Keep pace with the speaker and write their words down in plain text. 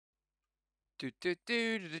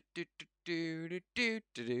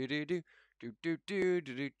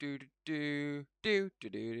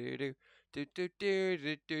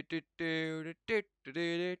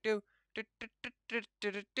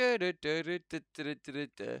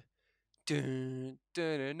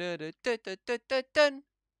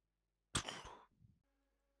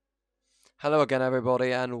Hello again,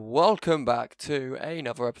 everybody, and welcome back to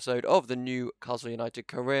another episode of the Newcastle United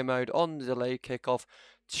Career Mode on the Delayed Kickoff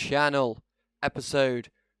channel.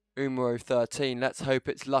 Episode numero 13. Let's hope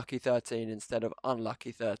it's lucky 13 instead of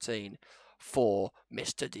unlucky 13 for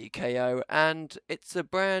Mr. DKO. And it's a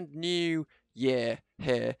brand new year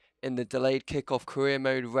here in the Delayed Kickoff Career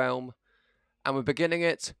Mode realm. And we're beginning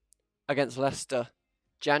it against Leicester,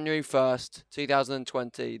 January 1st,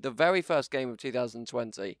 2020. The very first game of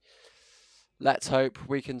 2020. Let's hope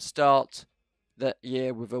we can start that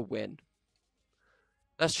year with a win.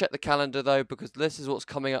 Let's check the calendar though, because this is what's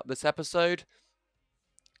coming up this episode.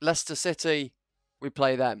 Leicester City, we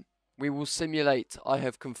play them. We will simulate. I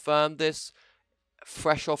have confirmed this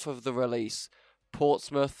fresh off of the release.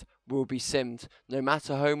 Portsmouth will be simmed. No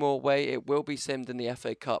matter home or away, it will be simmed in the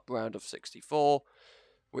FA Cup round of 64,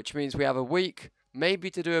 which means we have a week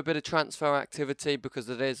maybe to do a bit of transfer activity because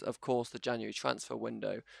it is, of course, the January transfer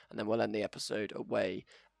window. And then we'll end the episode away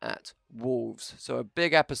at Wolves. So a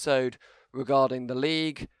big episode regarding the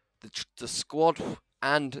league, the squad,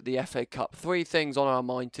 and the FA Cup. Three things on our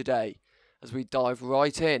mind today as we dive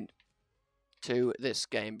right in to this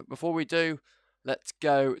game. But before we do, let's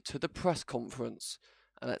go to the press conference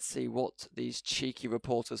and let's see what these cheeky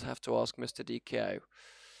reporters have to ask Mr. DKO.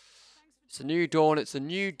 It's a new dawn, it's a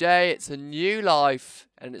new day, it's a new life,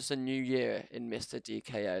 and it's a new year in Mr.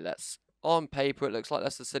 DKO. On paper, it looks like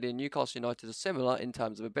Leicester City and Newcastle United are similar in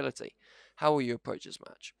terms of ability. How will you approach this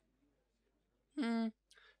match?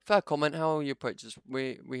 Fair comment. How will you approach this?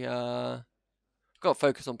 We got to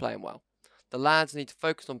focus on playing well. The lads need to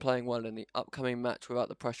focus on playing well in the upcoming match without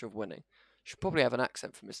the pressure of winning. Should probably have an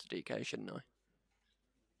accent for Mr. DK, shouldn't I?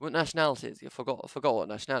 What nationality is he? I forgot what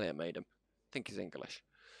nationality I made him. I think he's English.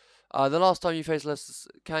 The last time you faced Leicester,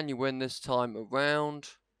 can you win this time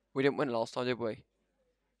around? We didn't win last time, did we?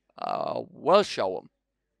 We'll show him.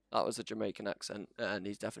 That was a Jamaican accent, and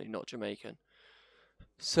he's definitely not Jamaican.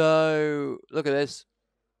 So, look at this.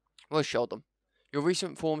 We'll show them. Your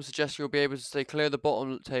recent form suggests you'll be able to stay clear of the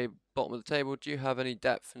bottom of the table. Do you have any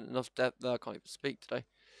depth? Enough depth? I can't even speak today.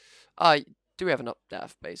 Do we have enough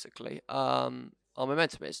depth, basically? Our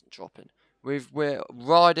momentum isn't dropping. We're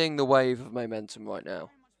riding the wave of momentum right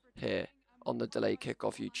now here on the Delayed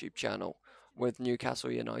Kickoff YouTube channel with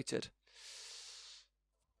Newcastle United.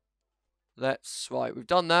 We've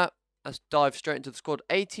done that. Let's dive straight into the squad.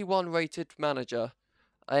 81 rated manager.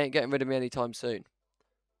 I ain't getting rid of me anytime soon.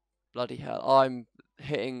 Bloody hell. I'm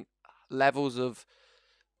hitting levels of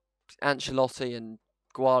Ancelotti and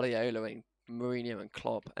Guardiola and Mourinho and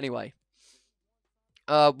Klopp. Anyway.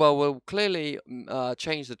 We'll clearly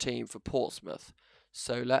change the team for Portsmouth.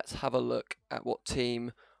 So let's have a look at what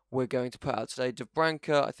team we're going to put out today.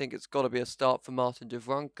 Dubravka, I think it's got to be a start for Martin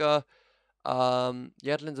Dubravka.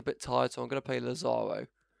 Yedlin's a bit tired, so I'm going to play Lazaro.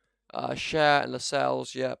 Cher and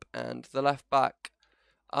Lascelles, yep. And the left back,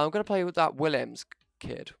 I'm going to play with that Williams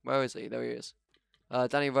kid. Where is he? There he is.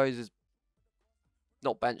 Danny Rose is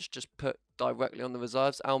not benched, just put directly on the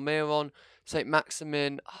reserves. Almiron, St.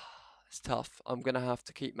 Maximin. It's tough. I'm going to have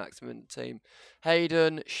to keep Maximin in the team.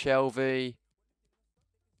 Hayden, Shelby.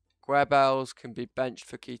 Grabels can be benched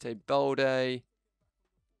for Kite Balde.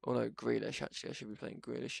 Oh no, Grealish. Actually, I should be playing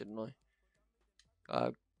Grealish, shouldn't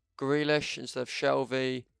I? Grealish instead of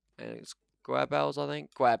Shelby. And it's Grabels, I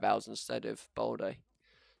think. Grabels instead of Balde.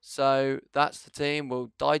 So that's the team.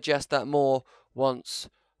 We'll digest that more once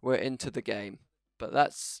we're into the game. But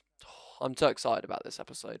I'm so excited about this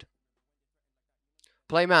episode.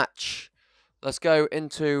 Play match. Let's go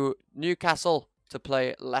into Newcastle to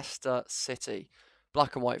play Leicester City.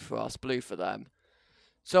 Black and white for us, blue for them.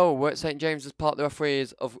 So we're at St. James's Park. The referee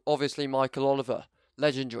is obviously Michael Oliver.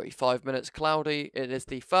 Legendary. 5 minutes cloudy. It is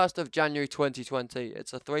the 1st of January 2020.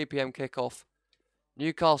 It's a 3 p.m. kickoff.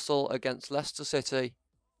 Newcastle against Leicester City.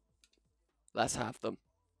 Let's have them.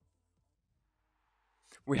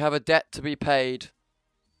 We have a debt to be paid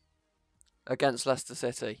against Leicester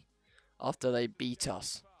City after they beat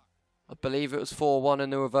us. I believe it was 4-1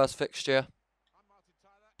 in the reverse fixture.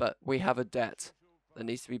 But we have a debt that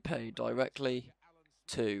needs to be paid directly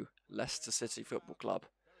to Leicester City Football Club.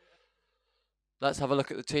 Let's have a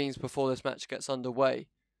look at the teams before this match gets underway.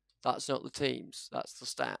 That's not the teams, that's the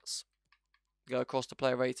stats. go across to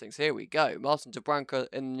player ratings. Here we go. Martin DeBranca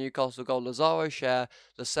in the Newcastle goal. Lazaro, Cher,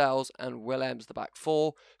 Lascelles and Willems the back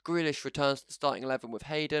four. Grealish returns to the starting 11 with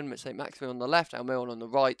Hayden, St. Maximin on the left, Almiron on the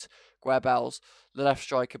right, Guebels, the left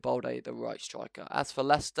striker, Balde, the right striker. As for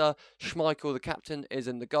Leicester, Schmeichel, the captain, is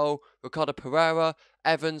in the goal. Ricardo Pereira,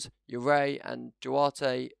 Evans, Ure and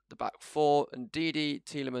Duarte, the back four. And Didi,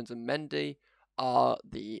 Tielemans and Mendy are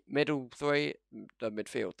the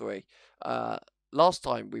midfield three. Last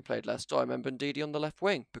time we played Leicester, I remember Ndidi on the left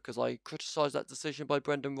wing because I criticised that decision by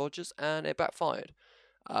Brendan Rodgers and it backfired.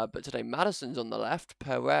 But today Maddison's on the left,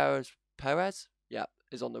 Perez,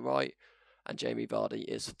 is on the right, and Jamie Vardy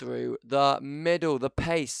is through the middle. The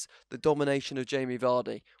pace, the domination of Jamie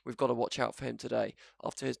Vardy. We've got to watch out for him today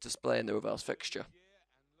after his display in the reverse fixture.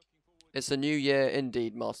 It's a new year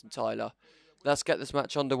indeed, Martin Tyler. Let's get this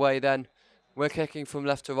match underway then. We're kicking from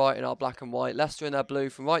left to right in our black and white. Leicester in their blue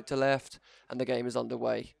from right to left. And the game is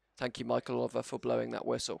underway. Thank you, Michael Oliver, for blowing that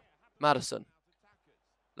whistle. Maddison.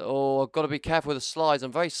 Oh, I've got to be careful with the slides.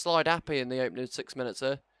 I'm very slide happy in the opening 6 minutes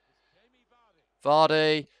here.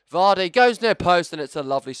 Vardy. Vardy goes near post, and it's a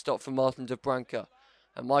lovely stop from Martin DeBranca.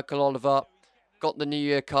 And Michael Oliver got the New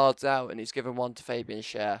Year cards out, and he's given one to Fabian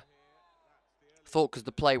Cher. Thought because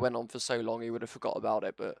the play went on for so long, he would have forgot about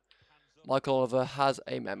it, but Michael Oliver has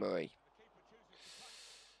a memory.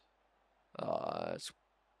 It's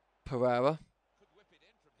Pereira.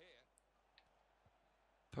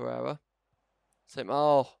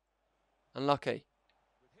 Oh, unlucky.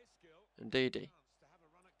 Ndidi.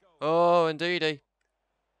 Oh, Ndidi.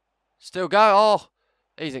 Still go. Oh,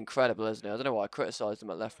 he's incredible, isn't he? I don't know why I criticised him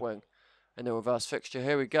at left wing. In the reverse fixture,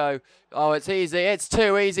 here we go. Oh, it's easy. It's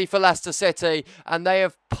too easy for Leicester City. And they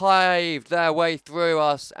have paved their way through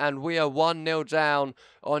us. And we are 1-0 down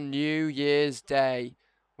on New Year's Day.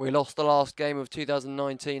 We lost the last game of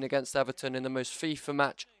 2019 against Everton in the most FIFA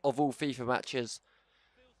match of all FIFA matches.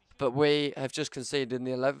 But we have just conceded in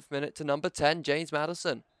the 11th minute to number 10, James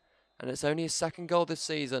Maddison. And it's only his second goal this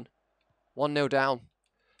season. 1-0 down.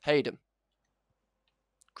 Hayden.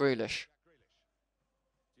 Grealish.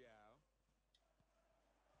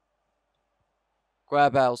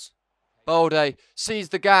 Guebels. Balde sees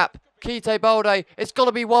the gap. Keita Balde. It's got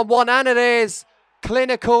to be 1-1, and it is.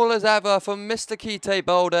 Clinical as ever from Mr. Keita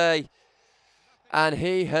Balde. And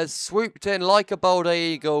he has swooped in like a Balde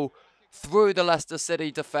eagle through the Leicester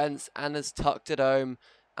City defence and has tucked it home.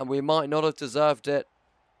 And we might not have deserved it,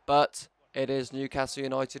 but it is Newcastle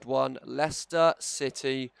United 1, Leicester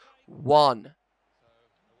City 1.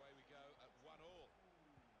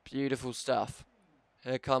 Beautiful stuff.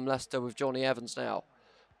 Here come Leicester with Johnny Evans now.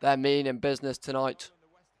 They're mean in business tonight.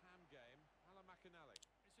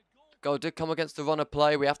 The goal did come against the run of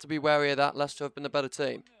play. We have to be wary of that. Leicester have been the better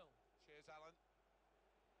team.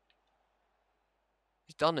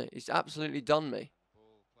 He's done it. He's absolutely done me.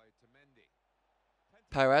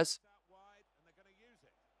 Perez.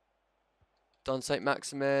 Done St.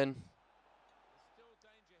 Maximin.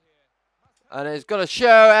 And it's got a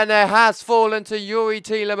show, and it has fallen to Yuri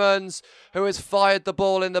Tielemans, who has fired the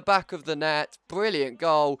ball in the back of the net. Brilliant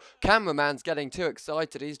goal. Cameraman's getting too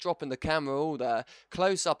excited. He's dropping the camera all there.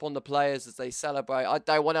 Close up on the players as they celebrate. I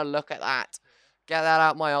don't want to look at that. Get that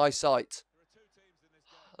out of my eyesight.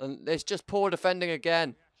 And it's just poor defending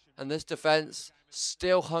again. And this defence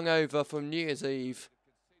still hungover from New Year's Eve.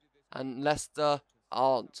 And Leicester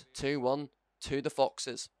aren't. 2-1 to the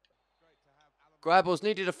Foxes. Grabbles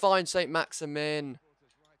needed to find St. Maximin.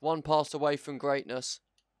 One pass away from greatness.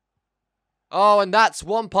 Oh, and that's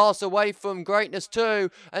one pass away from greatness too.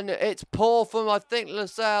 And it's poor from, I think,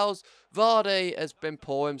 Lascelles. Vardy has been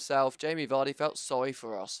poor himself. Jamie Vardy felt sorry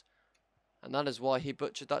for us. And that is why he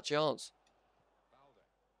butchered that chance.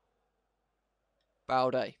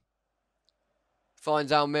 Balde.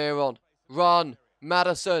 Finds Almiron. Run.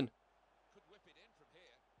 Maddison.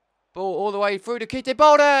 Ball all the way through to Keita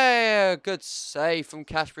Balde. Good save from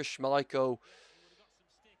Kasper Schmeichel.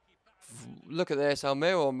 Look at this.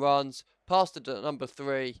 Almiron runs. Past to number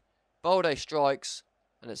 3. Balde strikes.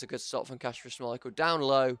 And it's a good stop from Kasper Schmeichel. Down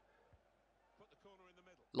low.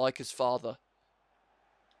 Like his father.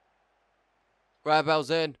 Grabel's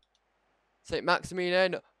in. St. Maximin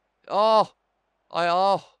in.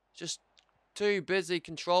 Just too busy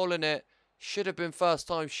controlling it. Should have been first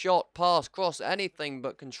time shot, pass, cross, anything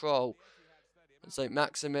but control. And St.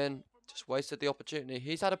 Maximin just wasted the opportunity.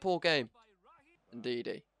 He's had a poor game.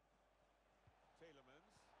 Indeedy.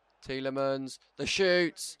 Tielemans, the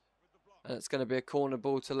shoots. And it's going to be a corner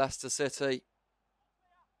ball to Leicester City.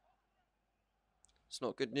 It's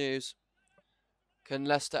not good news. Can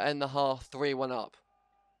Leicester end the half 3-1 up?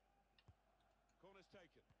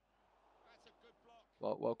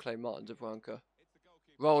 Well claimed Martin Dubravka.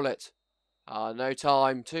 Roll it. No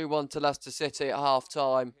time. 2-1 to Leicester City at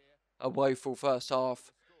half-time. A woeful first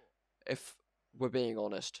half, if we're being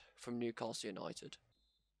honest, from Newcastle United.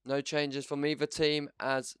 No changes from either team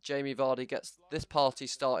as Jamie Vardy gets this party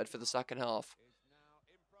started for the second half.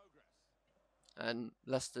 And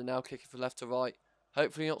Leicester now kicking from left to right.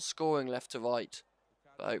 Hopefully not scoring left to right,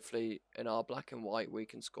 but hopefully in our black and white we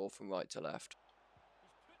can score from right to left.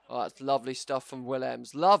 Oh, that's lovely stuff from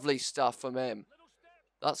Willems. Lovely stuff from him.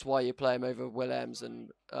 That's why you play him over Willems and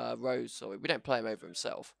Rose. Sorry, we don't play him over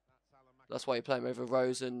himself. That's why you play him over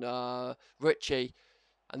Rose and Richie.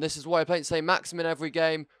 And this is why I play St. Maximin every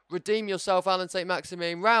game. Redeem yourself, Alan St.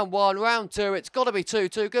 Maximin. Round 1, round 2. It's got to be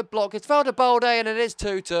 2-2. Good block. It's found a Balde and it is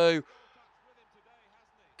 2-2.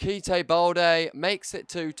 Kite Balde makes it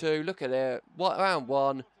 2-2. Look at it. Round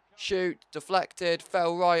 1. Shoot. Deflected.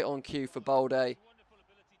 Fell right on cue for Balde.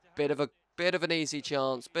 Bit of an easy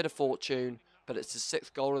chance. Bit of fortune. But it's his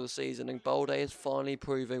 6th goal of the season. And Balde is finally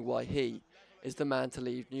proving why he is the man to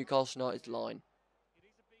leave Newcastle United's line.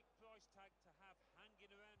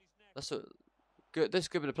 That's a good. This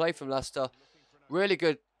could be a play from Leicester. Really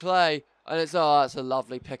good play, and it's that's a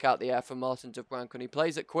lovely pick out the air from Martin Dubravka, and he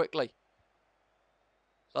plays it quickly.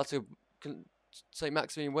 That's a. Can St.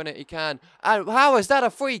 Maximin win it? He can. And how is that a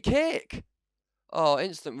free kick? Oh,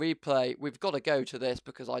 instant replay. We've got to go to this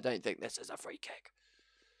because I don't think this is a free kick.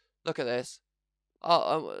 Look at this.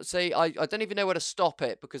 See, I don't even know where to stop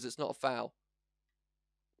it because it's not a foul.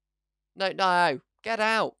 No, get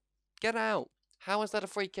out, get out. How is that a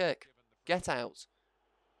free kick? Get out.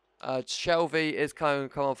 Shelvey is going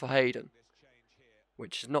to come on for Hayden,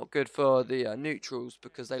 which is not good for the neutrals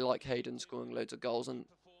because they like Hayden scoring loads of goals. And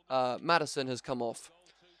Maddison has come off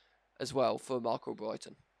as well for Marco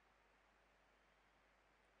Brighton.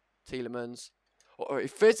 Tielemans. Oh, he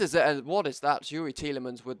fizzes it, and what is that? Yuri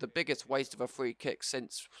Tielemans with the biggest waste of a free kick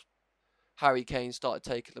since Harry Kane started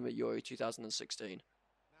taking them at Euro 2016.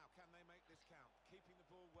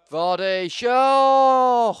 Vardy,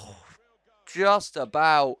 sure! Just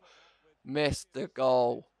about missed the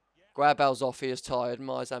goal. Grabel's is tired,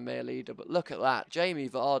 Mizan Mayer leader, but look at that. Jamie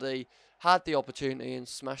Vardy had the opportunity and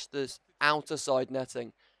smashed this outer side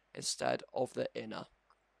netting instead of the inner.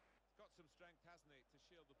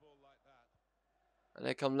 And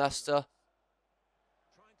here come Leicester.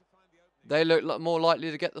 They look more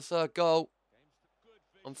likely to get the 3rd goal.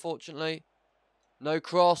 Unfortunately. No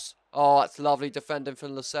cross. Oh, that's lovely defending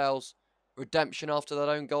from Lascelles. Redemption after that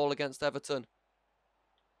own goal against Everton.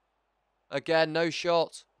 Again, no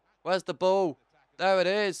shot. Where's the ball? There it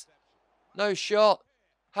is. No shot.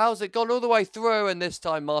 How's it gone all the way through? And this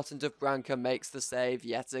time Martin Dubravka makes the save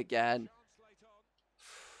yet again.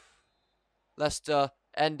 Leicester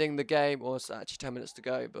ending the game. Well, it's actually 10 minutes to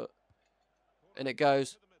go, but in it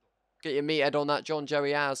goes. Get your meathead on that, John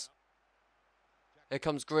Jerry Az. Here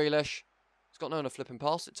comes Grealish. He's got no one to flip and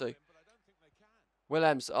pass it to.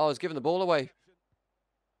 Willems. Oh, he's giving the ball away.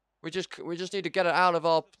 We just need to get it out of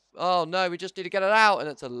our... Oh, no, we just need to get it out. And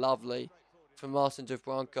it's a lovely from Martin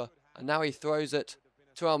Dubravka. And now he throws it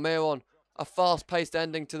to Almiron. A fast-paced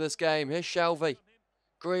ending to this game. Here's Shelvey.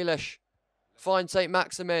 Grealish. Finds St.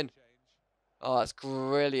 Maximin. Oh, that's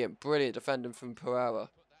brilliant. Brilliant defending from Pereira.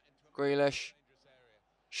 Grealish.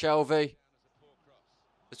 Shelvey.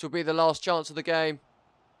 This will be the last chance of the game.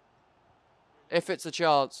 If it's a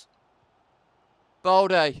chance.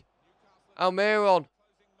 Balde. Almiron.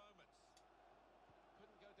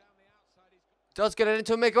 Does get it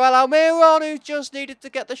into Miguel Almiron, who just needed to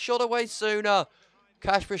get the shot away sooner.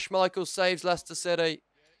 Kasper Schmeichel saves Leicester City.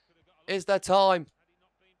 Is there time?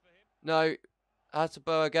 No.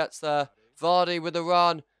 Attenborough gets there. Vardy with a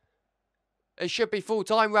run. It should be full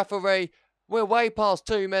time, referee. We're way past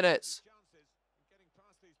 2 minutes.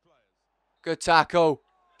 Good tackle.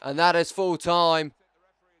 And that is full time.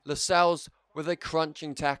 Lascelles with a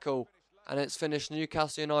crunching tackle. And it's finished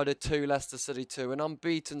Newcastle United 2, Leicester City 2. An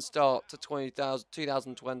unbeaten start to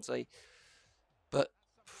 2020. But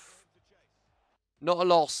not a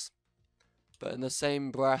loss. But in the same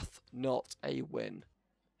breath, not a win.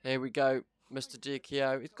 Here we go. Mr.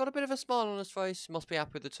 Diakio. He's got a bit of a smile on his face. Must be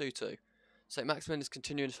happy with the 2-2. St. Maximin is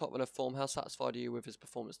continuing his top run of form. How satisfied are you with his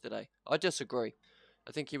performance today? I disagree.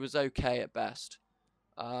 I think he was okay at best.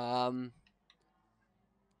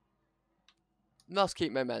 Must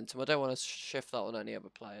keep momentum. I don't want to shift that on any other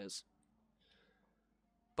players.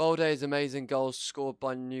 Balde's amazing goals scored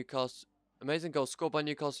by Newcastle. Amazing goals scored by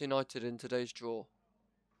Newcastle United in today's draw.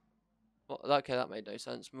 Well, okay, that made no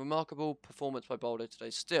sense. Remarkable performance by Balde today.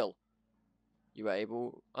 Still, you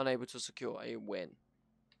were unable to secure a win.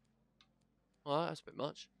 Alright, that's a bit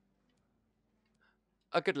much.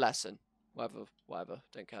 a good lesson. Whatever,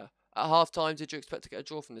 don't care. At half-time, did you expect to get a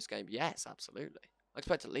draw from this game? Yes, absolutely. I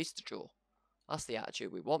expect at least a draw. That's the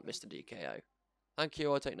attitude we want, Mr. DKO. Thank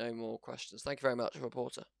you, I take no more questions. Thank you very much,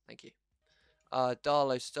 reporter. Thank you.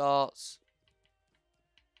 Darlow starts.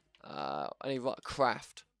 I need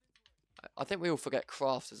Kraft. I think we all forget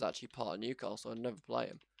Kraft is actually part of Newcastle. I'd never play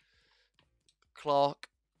him. Clark.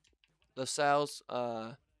 Lascelles.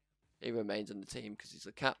 He remains in the team because he's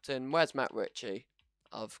the captain. Where's Matt Ritchie?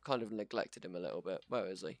 I've kind of neglected him a little bit. Where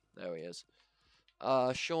is he? There he is.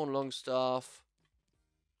 Sean Longstaff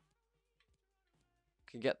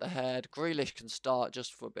can get the head. Grealish can start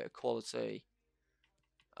just for a bit of quality.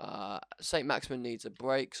 St. Maximin needs a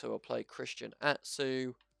break, so I'll play Christian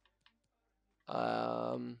Atsu.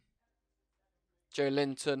 Joe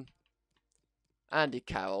Linton. Andy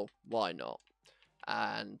Carroll. Why not?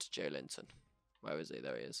 And Joe Linton. Where is he?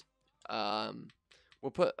 There he is.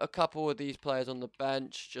 We'll put a couple of these players on the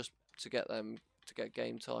bench just to get them to get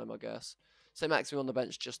game time, I guess. St. Maximin on the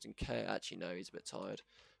bench just in case. Actually, no, he's a bit tired.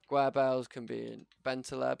 Guabels can be in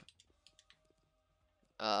Bentaleb.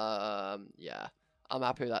 Yeah, I'm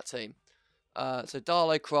happy with that team. So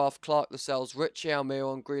Darlow, Kraft, Clark, Lascelles, Ritchie,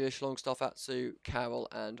 Almiron, Grealish, Longstaff, Atsu, Carroll,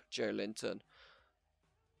 and Joe Linton.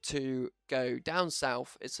 To go down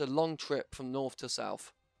south, it's a long trip from north to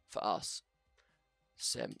south for us.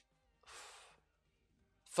 Sim.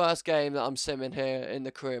 First game that I'm simming here in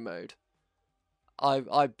the career mode.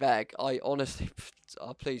 I beg. I honestly,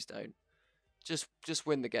 please don't. Just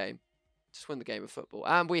win the game. Just win the game of football.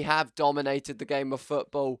 And we have dominated the game of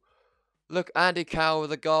football. Look, Andy Carroll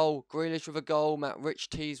with a goal. Grealish with a goal. Matt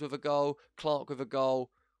Ritchie with a goal. Clark with a goal.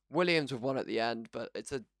 Williams with one at the end. But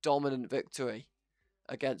it's a dominant victory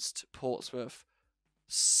against Portsmouth.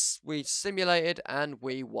 We simulated and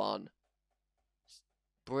we won.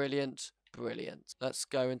 Brilliant. Brilliant. Let's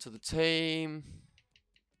go into the team.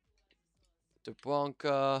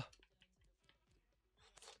 Dubronka.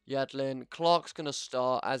 Yedlin. Clark's going to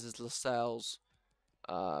start, as is Lascelles.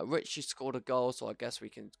 Ritchie scored a goal, so I guess we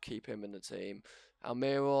can keep him in the team.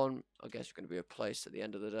 Almiron, I guess you're going to be replaced at the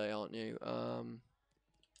end of the day, aren't you?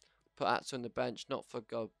 Put Atsu on the bench, not for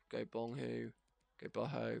Go Boho,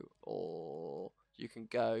 or you can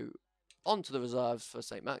go onto the reserves for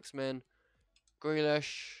St. Maximin.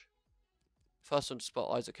 Grealish. First one to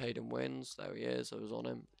spot Isaac Hayden wins. There he is. I was on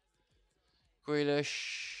him.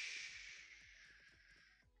 Grealish.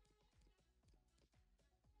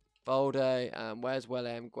 Balde. And where's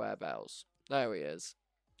Willem Guabels? There he is.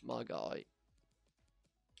 My guy.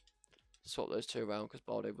 Swap those two around because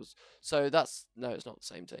Balde was... So that's... No, it's not the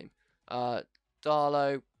same team.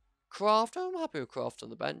 Darlow. Kraft. I'm happy with Kraft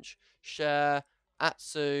on the bench. Cher.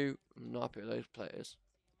 Atsu. I'm not happy with those players.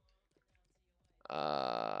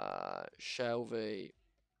 Shelby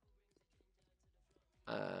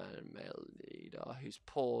and Melida, who's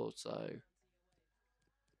poor, so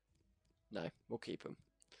no, we'll keep him.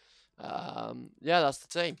 Yeah, that's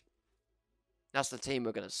the team. That's the team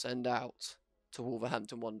we're going to send out to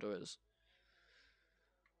Wolverhampton Wanderers.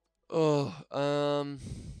 Right.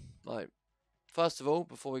 First of all,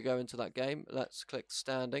 before we go into that game, let's click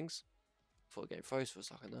standings. Before the game froze for a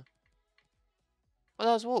second there. Oh,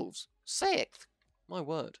 that was Wolves. 6th. My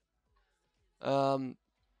word. 6th.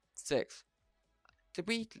 Did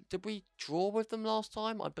we draw with them last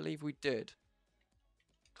time? I believe we did.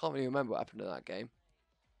 Can't really remember what happened in that game.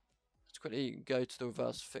 Let's quickly go to the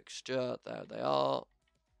reverse fixture. There they are.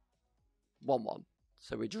 1-1.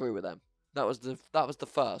 So we drew with them. That was the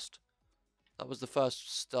first. That was the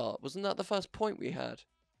first start. Wasn't that the first point we had?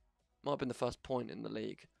 Might have been the first point in the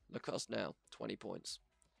league. Look at us now. 20 points.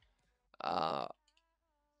 We're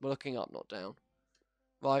looking up, not down.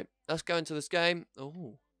 Right, let's go into this game.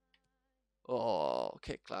 Oh,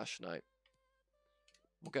 kit clash, no.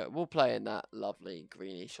 We'll play in that lovely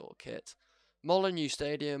greeny sort of kit. Molineux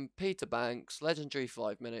Stadium, Peter Banks, legendary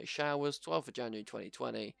 5-minute showers, 12th of January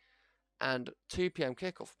 2020, and 2 PM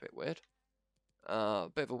kickoff. A bit weird.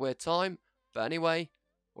 Bit of a weird time, but anyway,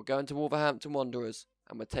 we're going to Wolverhampton Wanderers,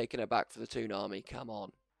 and we're taking it back for the Toonami. Come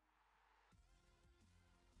on.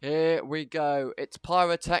 Here we go. It's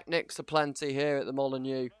pyrotechnics aplenty here at the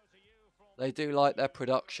Molineux. They do like their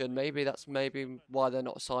production. Maybe that's why they're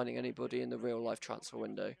not signing anybody in the real life transfer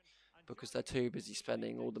window. Because they're too busy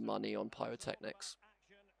spending all the money on pyrotechnics.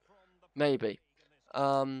 Maybe.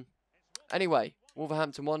 Anyway,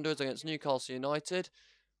 Wolverhampton Wanderers against Newcastle United.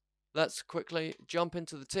 Let's quickly jump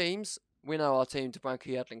into the teams. We know our team: Dubronka,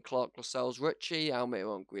 Yedlin, Clark, Lascelles, Ritchie,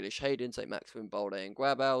 Almiron, Grealish, Hayden, St. Maximin, Balde, and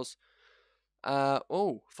Guabels.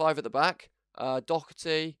 5 at the back.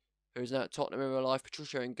 Doherty, who's now at Tottenham in real life.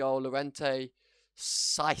 Patricio in goal. Lorente.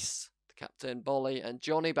 Seiss, the captain Bolly and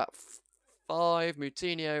Johnny. Back 5,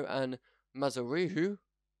 Moutinho and Mazarihu.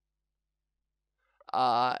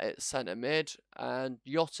 It's centre mid, and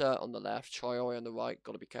Jota on the left, Traore on the right.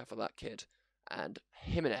 Got to be careful of that kid. And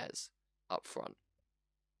Jimenez up front.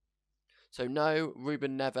 So no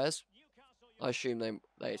Ruben Neves. I assume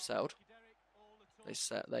they sold.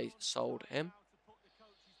 They sold him.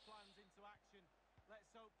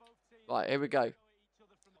 Right, here we go.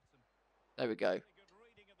 There we go.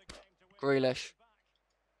 Grealish.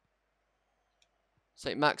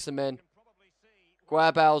 St. Maximin.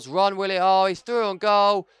 Grabow's run, will it? Oh, he's through on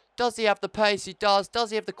goal. Does he have the pace? He does.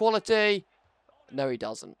 Does he have the quality? No, he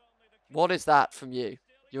doesn't. What is that from you?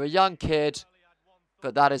 You're a young kid,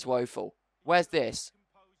 but that is woeful. Where's this?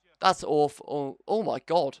 That's awful. Oh my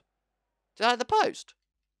God. Did that hit the post?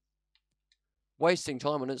 Wasting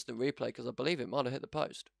time on instant replay because I believe it might have hit the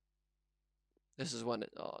post. This is when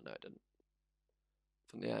it... Oh, no, it didn't.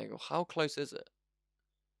 From the angle. How close is it?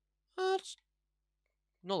 It's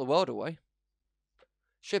not the world away.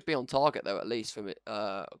 Should be on target, though, at least from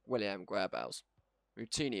William Grabow's.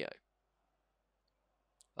 Moutinho.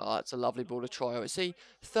 Oh, that's a lovely ball to try. See,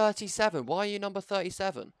 37. Why are you number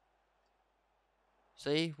 37?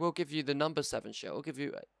 See, we'll give you the number 7 shirt. We'll give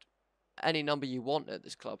you any number you want at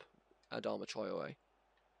this club. Adama Traore.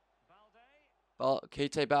 But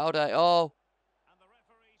Keita Balde. Oh.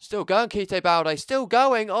 Still going, Keita Balde. Still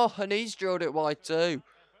going. Oh, and he's drilled it wide too.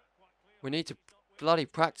 We need to bloody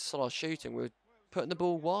practice on our shooting. We're putting the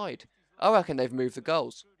ball wide. I reckon they've moved the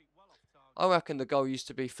goals. I reckon the goal used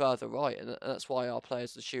to be further right, and that's why our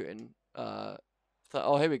players are shooting. Oh,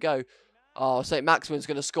 here we go. Oh, St. Maximin's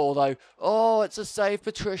going to score, though. Oh, it's a save,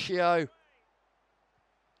 Patricio.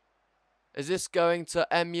 Is this going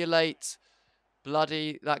to emulate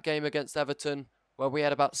bloody that game against Everton, where we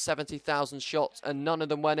had about 70,000 shots, and none of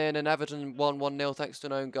them went in, and Everton won 1-0 thanks to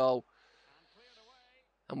an own goal.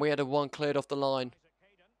 And we had a one cleared off the line.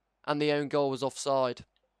 And the own goal was offside.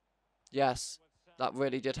 Yes, that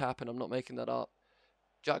really did happen. I'm not making that up.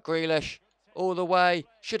 Jack Grealish, all the way.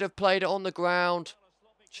 Should have played it on the ground.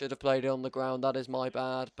 Should have played it on the ground. That is my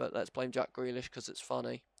bad. But let's blame Jack Grealish because it's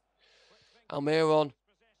funny. Almiron.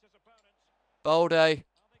 Balde.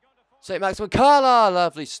 St. Maximin. Carla.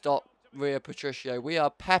 Lovely stop. Ria Patricio. We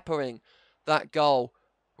are peppering that goal.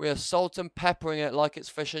 We are salt and peppering it like it's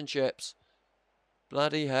fish and chips.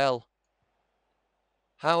 Bloody hell.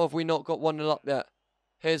 How have we not got 1-0 up yet?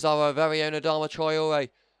 Here's our very own Adama Traore.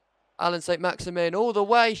 Alan St. Maximin all the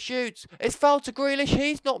way, shoots. It's foul to Grealish,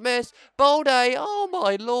 he's not missed. Balde, oh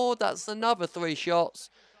my lord, that's another 3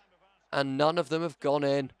 shots. And none of them have gone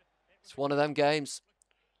in. It's one of them games.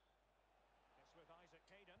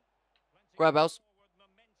 Grabow's.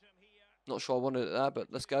 Not sure I wanted it there, but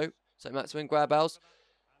let's go. St. Maximin, Grabow's.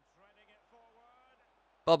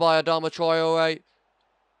 Bye-bye, Adama Traore.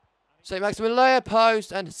 St. Maximin layer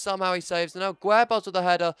post, and somehow he saves. And now Grabow's with the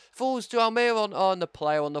header. Falls to Almiron. Oh, and the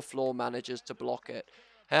player on the floor manages to block it.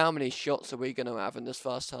 How many shots are we going to have in this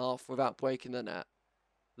first half without breaking the net?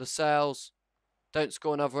 Lascelles. Don't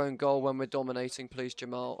score another own goal when we're dominating, please,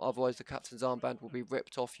 Jamal. Otherwise, the captain's armband will be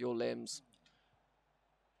ripped off your limbs.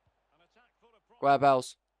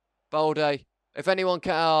 Grabow's. Balde. If anyone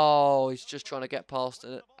can... Oh, he's just trying to get past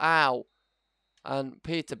it. Ow. And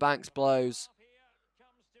Peter Banks blows.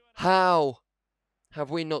 How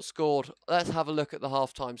have we not scored? Let's have a look at the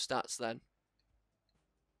half-time stats then.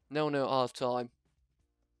 0-0 at half-time.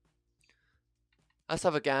 Let's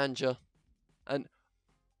have a ganja. And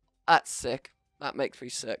that's sick. That makes me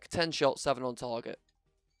sick. 10 shots, 7 on target.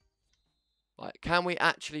 Right, can we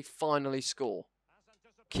actually finally score?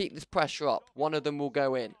 Keep this pressure up. One of them will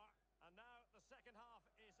go in.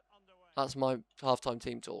 That's my half-time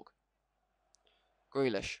team talk.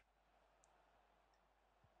 Grealish.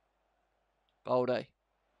 Balde.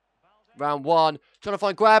 Round 1. Trying to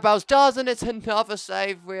find Grabow's. Does, and it's another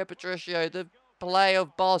save. Ria Patricio. The play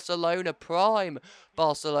of Barcelona. Prime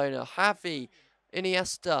Barcelona. Javi.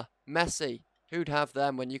 Iniesta. Messi. Who'd have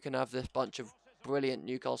them when you can have this bunch of brilliant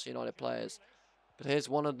Newcastle United players? But here's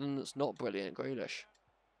one of them that's not brilliant. Grealish.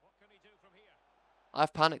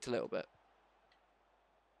 I've panicked a little bit.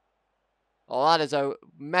 Oh, that is a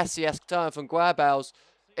Messi-esque turn from Grabow's.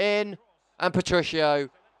 In. And Patricio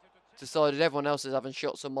decided everyone else is having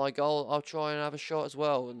shots on my goal. I'll try and have a shot as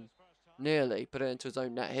well. And nearly put it into his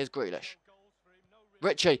own net. Here's Grealish.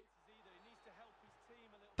 Richie.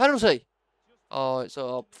 Penalty. Oh, it's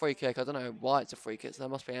a free kick. I don't know why it's a free kick. So there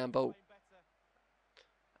must be a handball.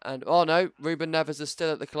 And, oh no, Ruben Neves is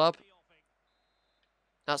still at the club.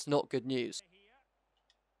 That's not good news.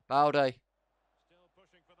 Balde.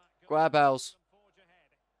 Grabow's.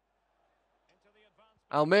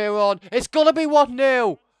 Almiron. It's got to be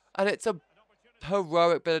 1-0. And it's a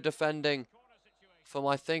heroic bit of defending from,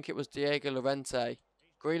 I think it was Diego Llorente.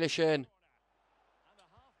 Grealish in.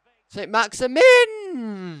 St.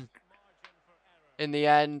 Maximin! In the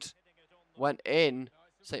end, went in.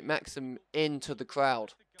 St. Maxim into the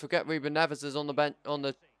crowd. Forget Ruben Neves is on the bench.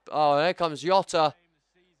 Oh, here comes Jota.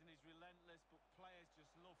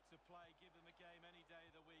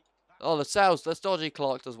 Oh, the sales. That's dodgy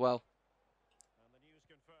clocked as well.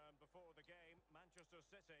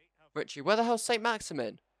 Richie, where the hell's St.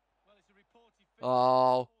 Maximin?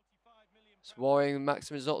 Oh, it's worrying.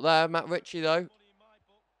 Maximin's not there. Matt Ritchie, though.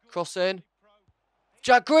 Cross in.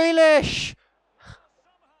 Jack Grealish!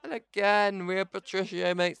 And again, Rhea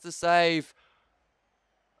Patricio makes the save.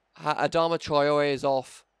 Adama Traore is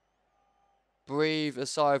off. Breathe a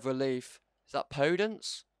sigh of relief. Is that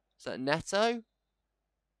Podence? Is that Neto?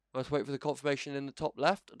 Let's wait for the confirmation in the top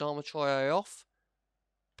left. Adama Traore off.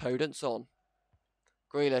 Podence on.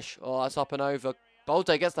 Grealish. Oh, that's up and over.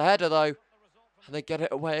 Bolde gets the header, though. And they get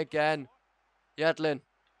it away again. Yedlin.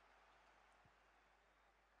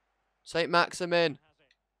 St. Maximin.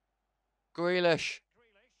 Grealish.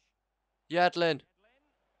 Yedlin.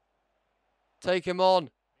 Take him on.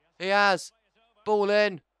 He has. Ball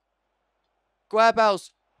in.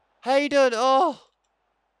 Grabhouse. Hayden. Oh.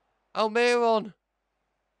 Almiron.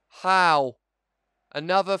 How?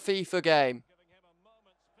 Another FIFA game.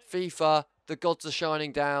 FIFA, the gods are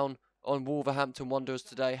shining down on Wolverhampton Wanderers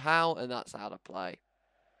today. How? And that's how to play.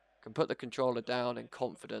 Can put the controller down in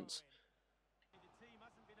confidence.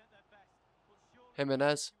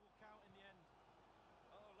 Jimenez.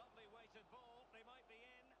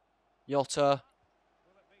 Jota.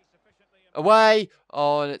 Away!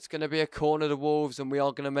 Oh, and it's going to be a corner to Wolves, and we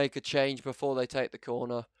are going to make a change before they take the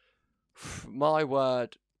corner. My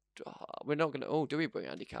word. We're not going to... Oh, do we bring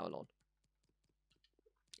Andy Carroll on?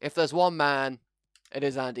 If there's one man, it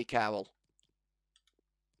is Andy Carroll.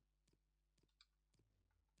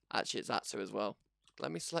 Actually, it's Atsu as well.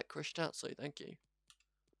 Let me select Christian Atsu, thank you.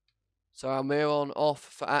 So Almiron off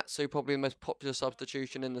for Atsu, probably the most popular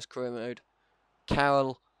substitution in this career mode.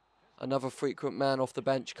 Carroll, another frequent man off the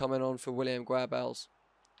bench, coming on for William Grabhouse.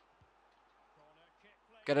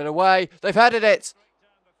 Get it away. They've headed it.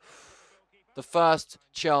 The first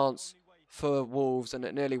chance for Wolves, and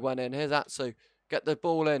it nearly went in. Here's Atsu. Get the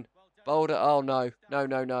ball in. Boulder. Oh, no. No,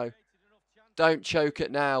 no, no. Don't choke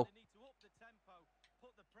it now.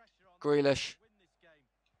 Grealish.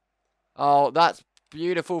 Oh, that's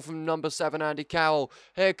beautiful from number 7, Andy Carroll.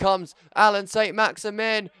 Here comes Alan St.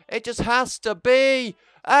 Maximin. It just has to be.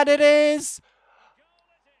 And it is.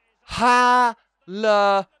 Hallelujah.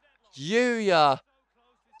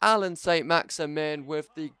 Alan St. Maximin with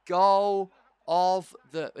the goal of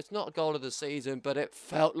the... It's not a goal of the season, but it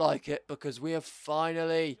felt like it because we have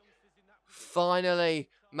finally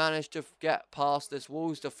managed to get past this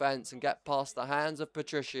Wolves defence and get past the hands of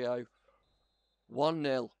Patricio.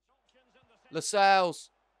 1-0. Lascelles.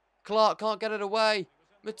 Clark can't get it away.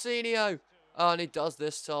 Matinho. Oh, and he does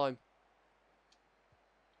this time.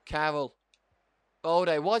 Carroll.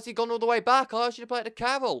 Bolde. Why has he gone all the way back? I should have played to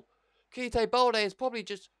Carroll. Keita Bolde is probably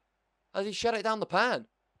just... Has he shut it down the pan?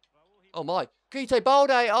 Oh my. Keita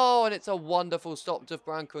Bolde. Oh, and it's a wonderful stop to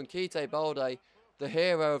Branco and Keita Bolde, the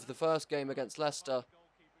hero of the first game against Leicester.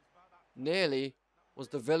 Nearly was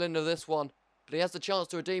the villain of this one. But he has the chance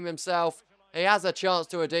to redeem himself. He has a chance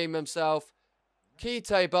to redeem himself.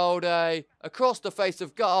 Keita Bolde across the face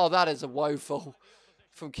of God. Oh, that is a woeful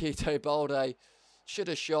from Keita Bolde. Should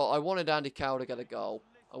have shot. I wanted Andy Carroll to get a goal.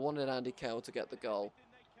 I wanted Andy Carroll to get the goal.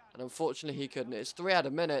 And unfortunately, he couldn't. It's 3 out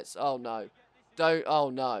of minutes. Oh, no. Don't. Oh,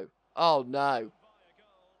 no. Oh, no.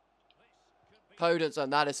 Podence,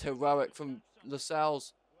 and that is heroic from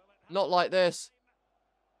Lascelles. Not like this.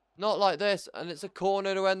 Not like this. And it's a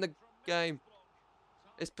corner to end the game.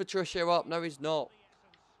 Is Patricio up? No, he's not.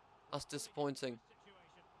 That's disappointing.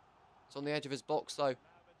 It's on the edge of his box, though.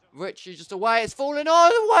 Richie just away. It's falling all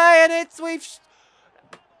the way, and we've...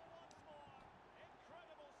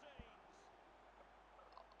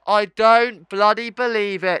 I don't bloody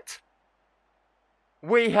believe it.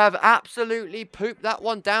 We have absolutely pooped that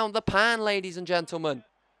one down the pan, ladies and gentlemen.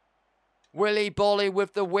 Willy Bolly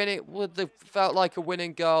with the winning, felt like a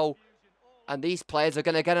winning goal. And these players are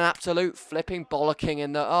going to get an absolute flipping bollocking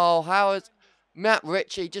in the... Oh, how is... Matt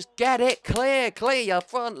Ritchie, just get it clear your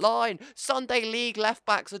front line. Sunday League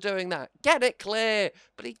left-backs are doing that. Get it clear.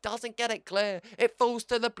 But he doesn't get it clear. It falls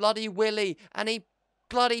to the bloody Willy, and he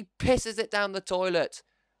bloody pisses it down the toilet.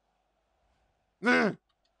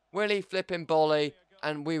 Willy flipping Bolly,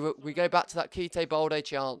 and we go back to that Keita Bolde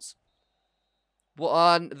chance.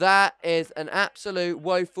 One. That is an absolute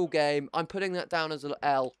woeful game. I'm putting that down as an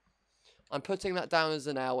L. I'm putting that down as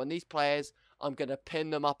an L. And these players, I'm going to pin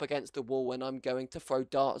them up against the wall and I'm going to throw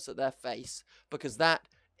darts at their face. Because that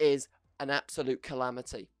is an absolute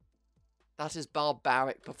calamity. That is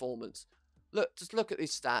barbaric performance. Look, just look at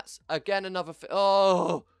these stats. Again, another...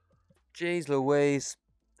 Oh, jeez Louise.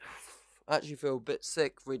 I actually feel a bit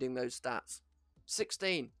sick reading those stats.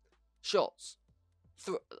 16 shots.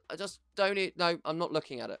 I just don't need... No, I'm not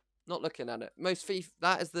looking at it. Not looking at it. Most FIFA...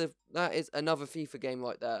 That is another FIFA game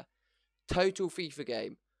right there. Total FIFA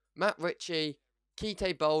game. Matt Ritchie,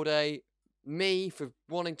 Keita Balde, me for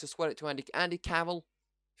wanting to sweat it to Andy Carroll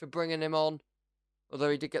for bringing him on. Although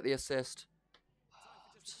he did get the assist.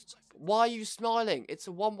 Why are you smiling? It's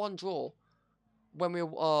a 1-1 draw. When we...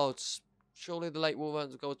 Oh, surely the late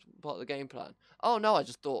Wolverhampton goal was part of the game plan. Oh, no, I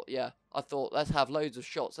just thought, yeah. I thought, let's have loads of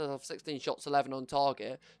shots. Let's have 16 shots, 11 on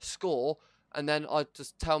target. Score. And then I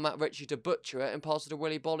just tell Matt Ritchie to butcher it and pass it to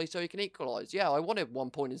Willy Bolly so he can equalise. Yeah, I wanted 1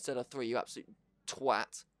 point instead of 3, you absolute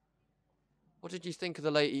twat. What did you think of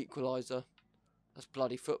the late equaliser? That's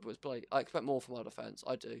bloody football. It's bloody... I expect more from our defence.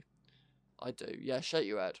 I do. I do. Yeah, shake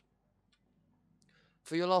your head.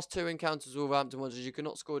 For your last 2 encounters with Wolverhampton Wanderers, you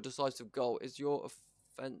cannot score a decisive goal. Is your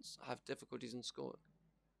offence have difficulties in scoring?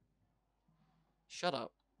 Shut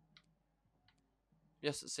up.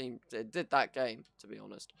 Yes, it did that game, to be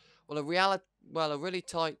honest. Well, a really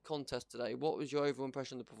tight contest today. What was your overall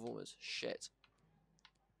impression of the performance? Shit.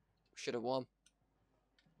 Should have won.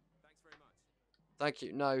 Thanks very much. Thank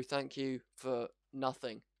you. No, thank you for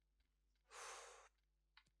nothing.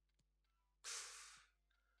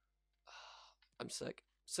 I'm sick.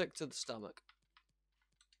 Sick to the stomach.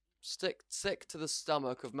 Sick to the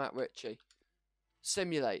stomach of Matt Ritchie.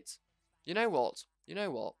 Simulate. You know what? You know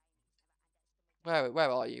what? Where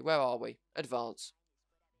are you? Where are we? Advance.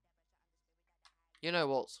 You know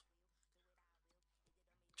what?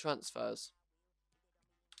 Transfers.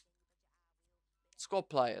 Squad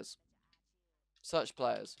players. Search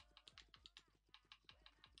players.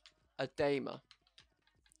 Adama.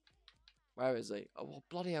 Where is he? Oh, well,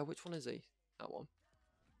 bloody hell, which one is he? That one.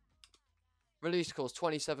 Release cost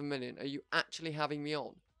 27 million. Are you actually having me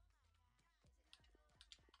on?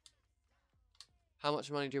 How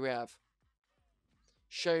much money do we have?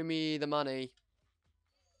 Show me the money.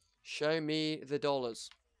 Show me the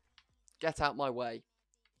dollars. Get out my way.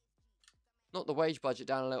 Not the wage budget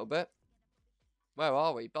down a little bit. Where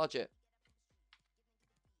are we? Budget.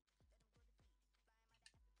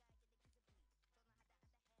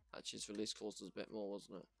 Actually, his release clause was a bit more,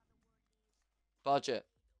 wasn't it? Budget.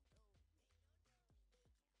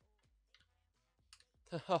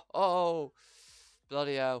 Oh,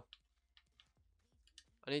 bloody hell.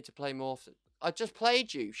 I need to play more often. I just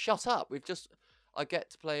played you. Shut up. I get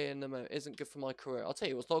to play in the moment. Isn't good for my career. I'll tell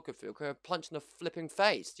you what's not good for your career. Punch in the flipping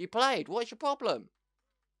face. You played. What's your problem?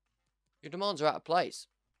 Your demands are out of place.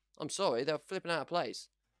 I'm sorry. They're flipping out of place.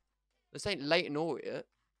 This ain't Leighton Orient.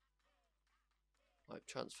 Right,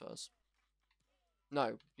 transfers.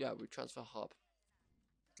 No. Yeah, we transfer hub.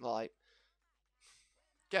 Right.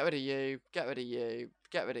 Get rid of you. Get rid of you.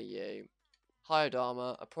 Get rid of you. Hired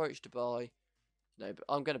armour. Approach to buy. No, but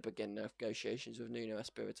I'm going to begin negotiations with Nuno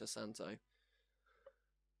Espirito Santo.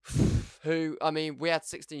 Who, I mean, we had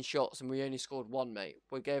 16 shots and we only scored 1, mate.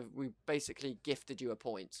 We basically gifted you a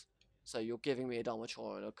point. So you're giving me a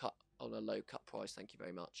Dalmatron on a low cut price. Thank you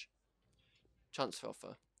very much. Transfer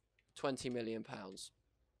offer. £20 million.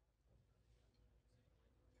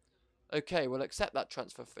 Okay, we'll accept that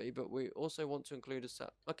transfer fee, but we also want to include a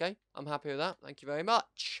set. Okay, I'm happy with that. Thank you very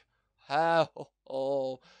much.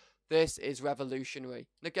 Oh, this is revolutionary.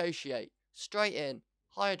 Negotiate. Straight in.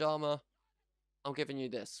 Hired armour. I'm giving you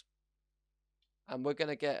this. And we're going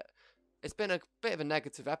to get... It's been a bit of a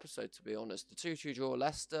negative episode, to be honest. The 2-2 draw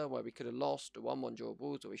Leicester, where we could have lost. The 1-1 draw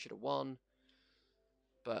Wolves, where we should have won.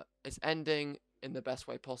 But it's ending in the best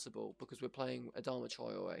way possible, because we're playing Adama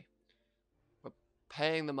Traore. We're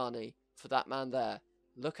paying the money for that man there.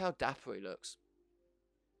 Look how dapper he looks.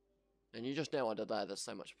 And you just know under there there's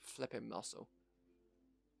so much flipping muscle.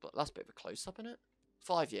 But that's a bit of a close-up, isn't it?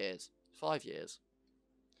 5 years. 5 years.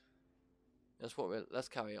 That's what we're... Let's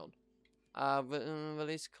carry on.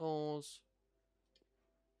 Release clause.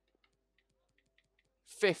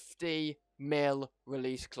 50 mil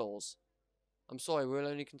release clause. I'm sorry, we'll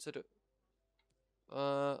only consider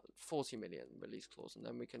 40 million release clause, and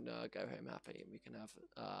then we can go home happy, and we can have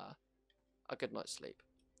a good night's sleep.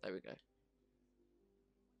 There we go.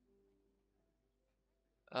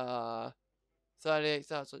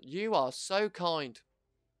 38,000. You are so kind.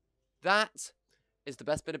 That is the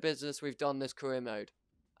best bit of business we've done this career mode.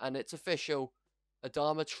 And it's official.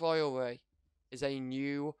 Adama Traore is a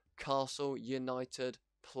Newcastle United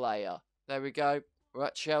player. There we go. We're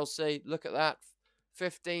at Chelsea. Look at that.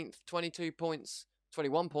 15th, 22 points,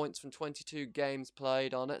 21 points from 22 games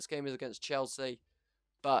played. Our next game is against Chelsea.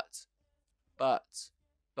 But, but,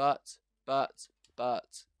 but,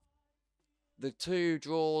 the 2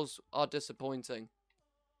 draws are disappointing.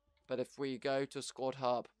 But if we go to Squad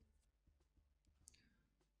Hub,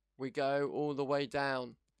 we go all the way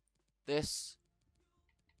down. This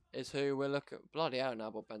is who we're looking at. Bloody hell,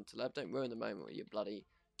 Nabil Bentaleb. Don't ruin the moment with your bloody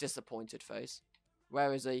disappointed face.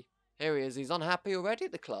 Where is he? Here he is. He's unhappy already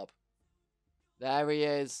at the club. There he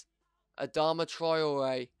is. Adama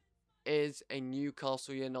Traore is a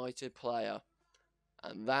Newcastle United player.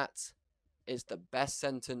 And that is the best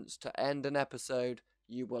sentence to end an episode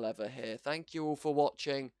you will ever hear. Thank you all for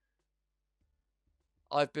watching.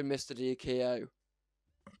 I've been Mr. Diakio.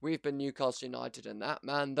 We've been Newcastle United, and that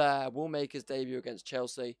man there will make his debut against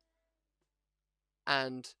Chelsea.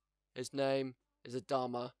 And his name is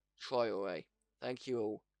Adama Traore. Thank you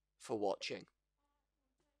all for watching.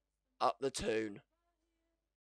 Up the tune.